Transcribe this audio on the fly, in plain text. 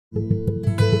I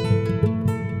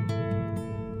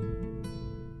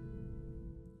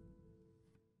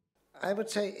would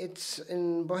say it's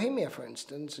in Bohemia, for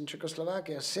instance, in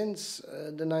Czechoslovakia, since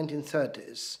the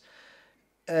 1930s.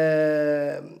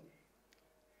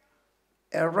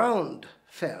 Around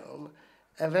film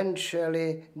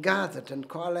eventually gathered and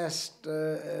coalesced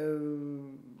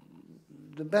the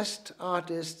best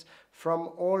artists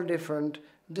from all different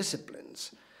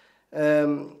disciplines.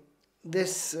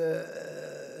 This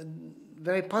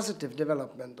very positive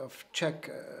development of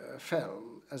Czech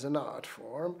film as an art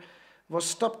form was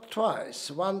stopped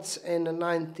twice, once in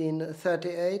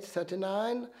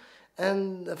 1938-39,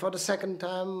 and for the second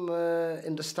time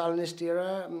in the Stalinist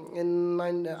era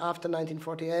after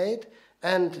 1948,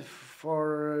 and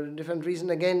for different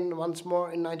reason again once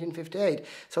more in 1958.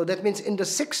 So that means in the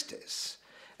 60s,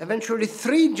 eventually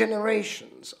 3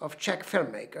 generations of Czech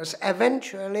filmmakers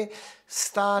eventually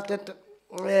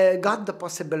got the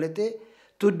possibility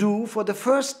to do for the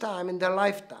first time in their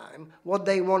lifetime what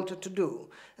they wanted to do.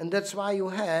 And that's why you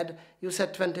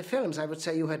said 20 films, I would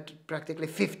say you had practically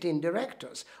 15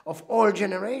 directors of all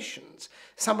generations.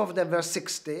 Some of them were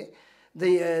 60,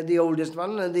 the oldest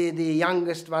one, the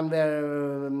youngest one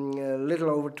were a little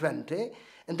over 20,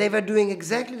 and they were doing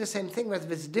exactly the same thing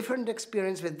with different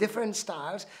experience, with different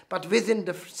styles, but within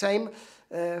the same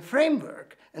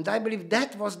framework. And I believe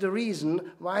that was the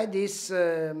reason why this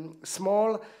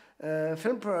small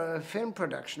film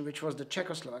production, which was the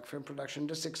Czechoslovak film production in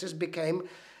the 60s, became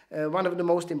one of the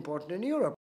most important in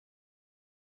Europe.